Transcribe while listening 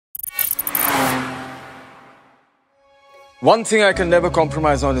One thing I can never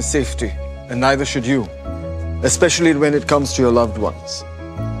compromise on is safety, and neither should you, especially when it comes to your loved ones.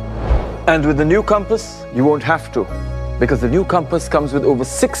 And with the new Compass, you won't have to, because the new Compass comes with over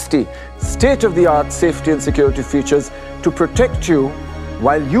 60 state-of-the-art safety and security features to protect you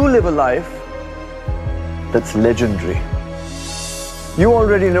while you live a life that's legendary. You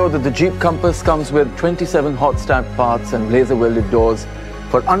already know that the Jeep Compass comes with 27 hot stab parts and laser welded doors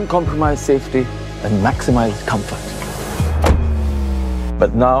for uncompromised safety and maximized comfort.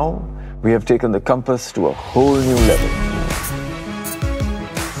 But now, we have taken the Compass to a whole new level.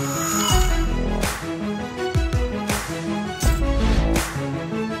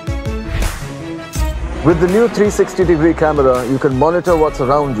 With the new 360-degree camera, you can monitor what's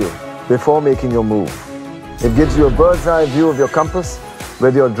around you before making your move. It gives you a bird's-eye view of your compass,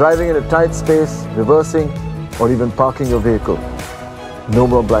 whether you're driving in a tight space, reversing, or even parking your vehicle. No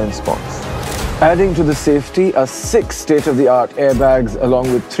more blind spots. Adding to the safety are 6 state-of-the-art airbags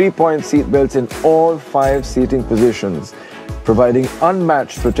along with 3-point seat belts in all 5 seating positions, providing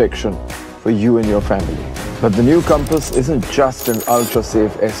unmatched protection for you and your family. But the new Compass isn't just an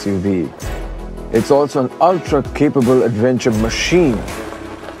ultra-safe SUV. It's also an ultra-capable adventure machine.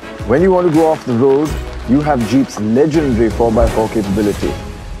 When you want to go off the road, you have Jeep's legendary 4x4 capability.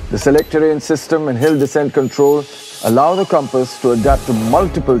 The Select Terrain system and hill descent control allow the Compass to adapt to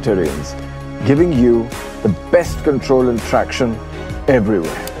multiple terrains, giving you the best control and traction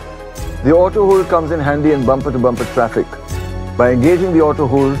everywhere. The auto hold comes in handy in bumper-to-bumper traffic. By engaging the auto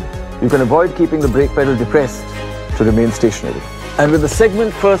hold, you can avoid keeping the brake pedal depressed to remain stationary. And with the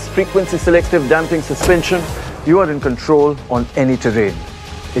segment-first frequency-selective damping suspension, you are in control on any terrain.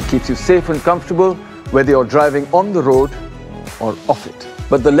 It keeps you safe and comfortable, whether you're driving on the road or off it.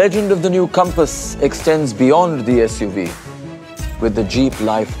 But the legend of the new Compass extends beyond the SUV with the Jeep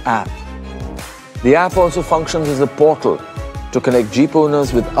Life app. The app also functions as a portal to connect Jeep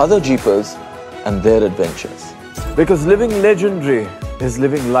owners with other Jeepers and their adventures. Because living legendary is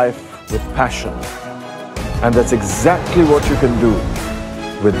living life with passion. And that's exactly what you can do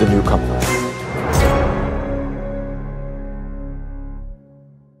with the new Compass.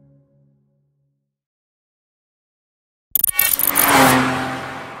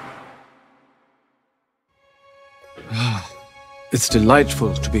 It's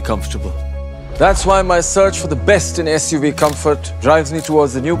delightful to be comfortable. That's why my search for the best in SUV comfort drives me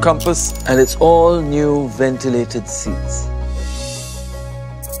towards the new Compass and its all-new ventilated seats.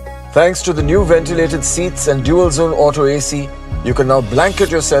 Thanks to the new ventilated seats and dual-zone auto AC, you can now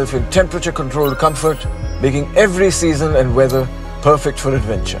blanket yourself in temperature-controlled comfort, making every season and weather perfect for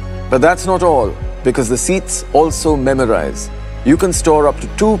adventure. But that's not all, because the seats also memorize. You can store up to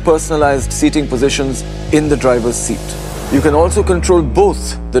 2 personalized seating positions in the driver's seat. You can also control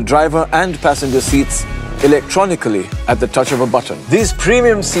both the driver and passenger seats electronically at the touch of a button. These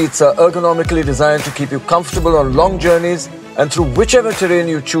premium seats are ergonomically designed to keep you comfortable on long journeys and through whichever terrain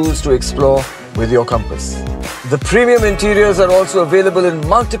you choose to explore with your Compass. The premium interiors are also available in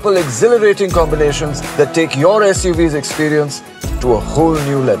multiple exhilarating combinations that take your SUV's experience to a whole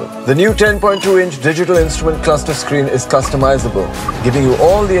new level. The new 10.2-inch digital instrument cluster screen is customizable, giving you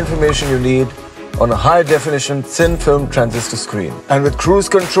all the information you need on a high-definition thin-film transistor screen. And with cruise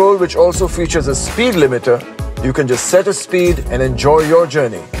control, which also features a speed limiter, you can just set a speed and enjoy your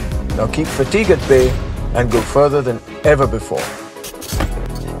journey. Now keep fatigue at bay and go further than ever before.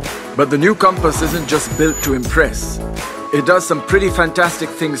 But the new Compass isn't just built to impress. It does some pretty fantastic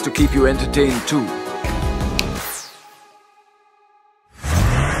things to keep you entertained too.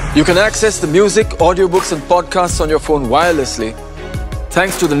 You can access the music, audiobooks and podcasts on your phone wirelessly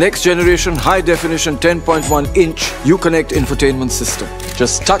thanks to the next generation high-definition 10.1-inch Uconnect infotainment system.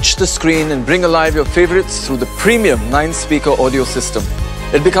 Just touch the screen and bring alive your favorites through the premium 9-speaker audio system.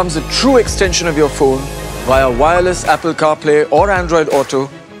 It becomes a true extension of your phone via wireless Apple CarPlay or Android Auto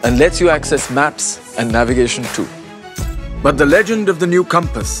and lets you access maps and navigation too. But the legend of the new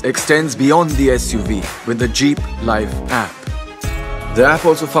Compass extends beyond the SUV with the Jeep Life app. The app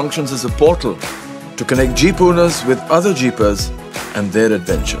also functions as a portal to connect Jeep owners with other Jeepers and their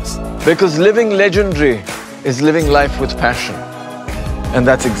adventures. Because living legendary is living life with passion. And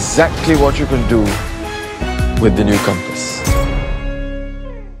that's exactly what you can do with the new Compass.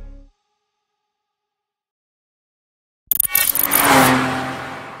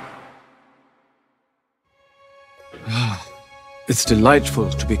 It's delightful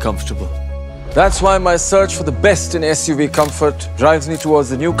to be comfortable. That's why my search for the best in SUV comfort drives me towards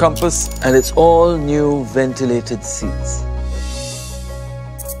the new Compass and its all-new ventilated seats.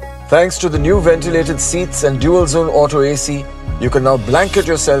 Thanks to the new ventilated seats and dual-zone auto AC, you can now blanket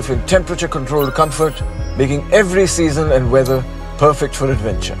yourself in temperature-controlled comfort, making every season and weather perfect for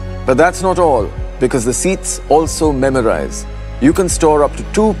adventure. But that's not all, because the seats also memorize. You can store up to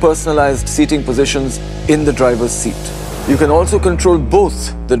 2 personalized seating positions in the driver's seat. You can also control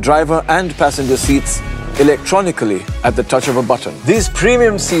both the driver and passenger seats electronically at the touch of a button. These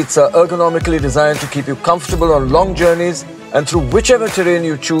premium seats are ergonomically designed to keep you comfortable on long journeys and through whichever terrain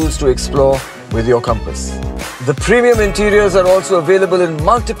you choose to explore with your compass. The premium interiors are also available in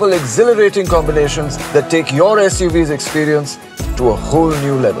multiple exhilarating combinations that take your SUV's experience to a whole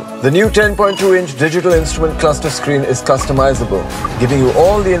new level. The new 10.2-inch digital instrument cluster screen is customizable, giving you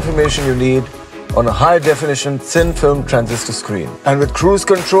all the information you need on a high-definition thin-film transistor screen. And with cruise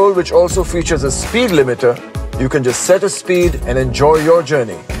control, which also features a speed limiter, you can just set a speed and enjoy your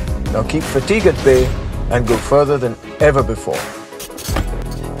journey. Now keep fatigue at bay and go further than ever before.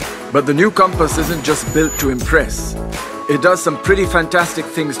 But the new Compass isn't just built to impress. It does some pretty fantastic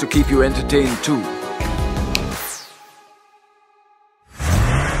things to keep you entertained too.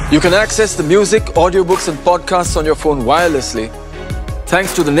 You can access the music, audiobooks and podcasts on your phone wirelessly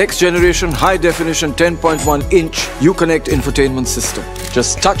thanks to the next generation high-definition 10.1-inch Uconnect infotainment system.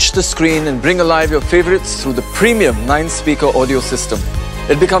 Just touch the screen and bring alive your favorites through the premium 9-speaker audio system.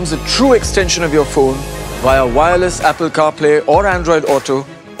 It becomes a true extension of your phone via wireless Apple CarPlay or Android Auto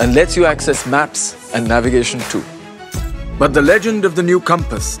and lets you access maps and navigation too. But the legend of the new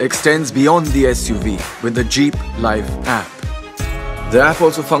Compass extends beyond the SUV with the Jeep Life app. The app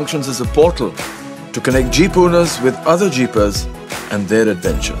also functions as a portal to connect Jeep owners with other Jeepers and their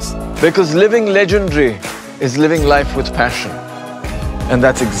adventures. Because living legendary is living life with passion. And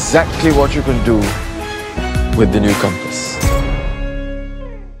that's exactly what you can do with the new Compass.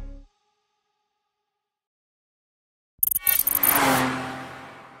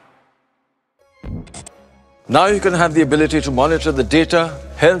 Now you can have the ability to monitor the data,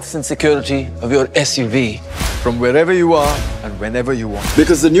 health and security of your SUV from wherever you are and whenever you want.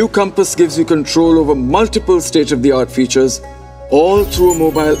 Because the new Compass gives you control over multiple state-of-the-art features, all through a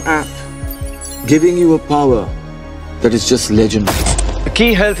mobile app, giving you a power that is just legendary. The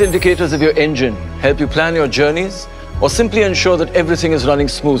key health indicators of your engine help you plan your journeys or simply ensure that everything is running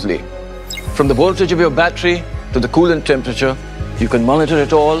smoothly. From the voltage of your battery to the coolant temperature, you can monitor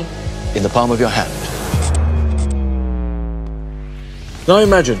it all in the palm of your hand. Now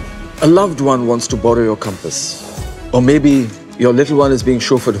imagine, a loved one wants to borrow your compass. Or maybe your little one is being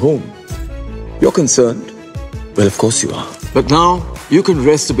chauffeured home. You're concerned? Well, of course you are. But now, you can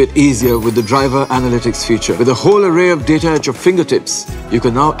rest a bit easier with the driver analytics feature. With a whole array of data at your fingertips, you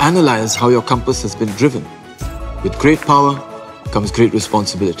can now analyze how your compass has been driven. With great power comes great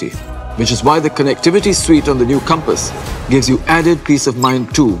responsibility, which is why the connectivity suite on the new Compass gives you added peace of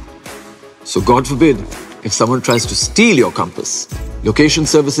mind too. So God forbid, if someone tries to steal your compass, location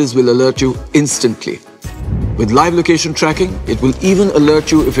services will alert you instantly. With live location tracking, it will even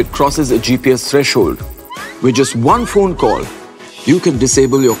alert you if it crosses a GPS threshold. With just one phone call, you can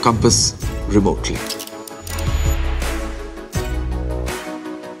disable your compass remotely.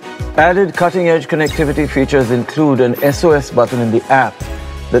 Added cutting-edge connectivity features include an SOS button in the app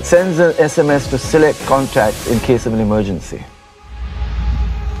that sends an SMS to select contacts in case of an emergency.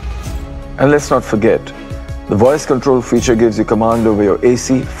 And let's not forget, the voice control feature gives you command over your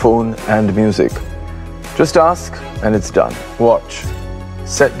AC, phone and music. Just ask and it's done. Watch.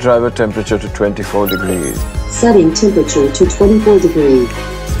 Set driver temperature to 24 degrees. Setting temperature to 24 degrees.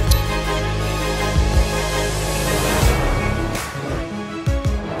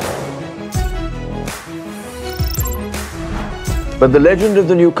 But the legend of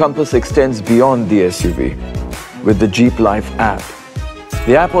the new Compass extends beyond the SUV with the Jeep Life app.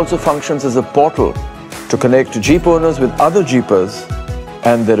 The app also functions as a portal to connect Jeep owners with other Jeepers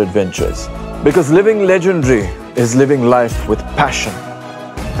and their adventures. Because living legendary is living life with passion.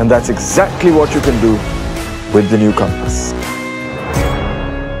 And that's exactly what you can do with the new Compass.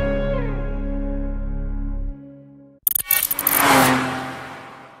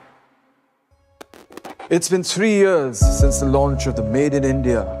 It's been 3 years since the launch of the Made in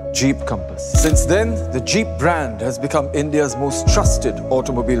India Jeep Compass. Since then, the Jeep brand has become India's most trusted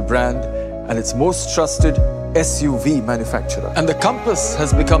automobile brand and its most trusted SUV manufacturer. And the Compass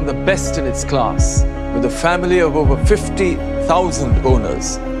has become the best in its class, with a family of over 50,000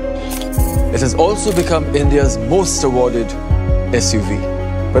 owners. It has also become India's most awarded SUV.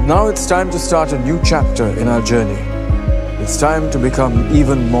 But now it's time to start a new chapter in our journey. It's time to become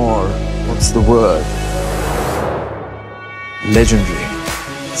even more, what's the word? Legendary.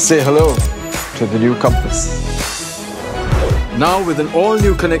 Say hello to the new Compass. Now with an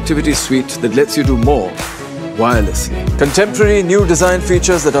all-new connectivity suite that lets you do more wirelessly. Contemporary new design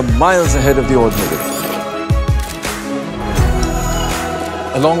features that are miles ahead of the ordinary.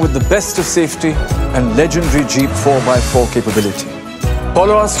 along with the best of safety and legendary Jeep 4x4 capability.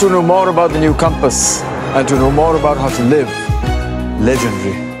 Follow us to know more about the new Compass and to know more about how to live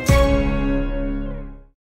legendary.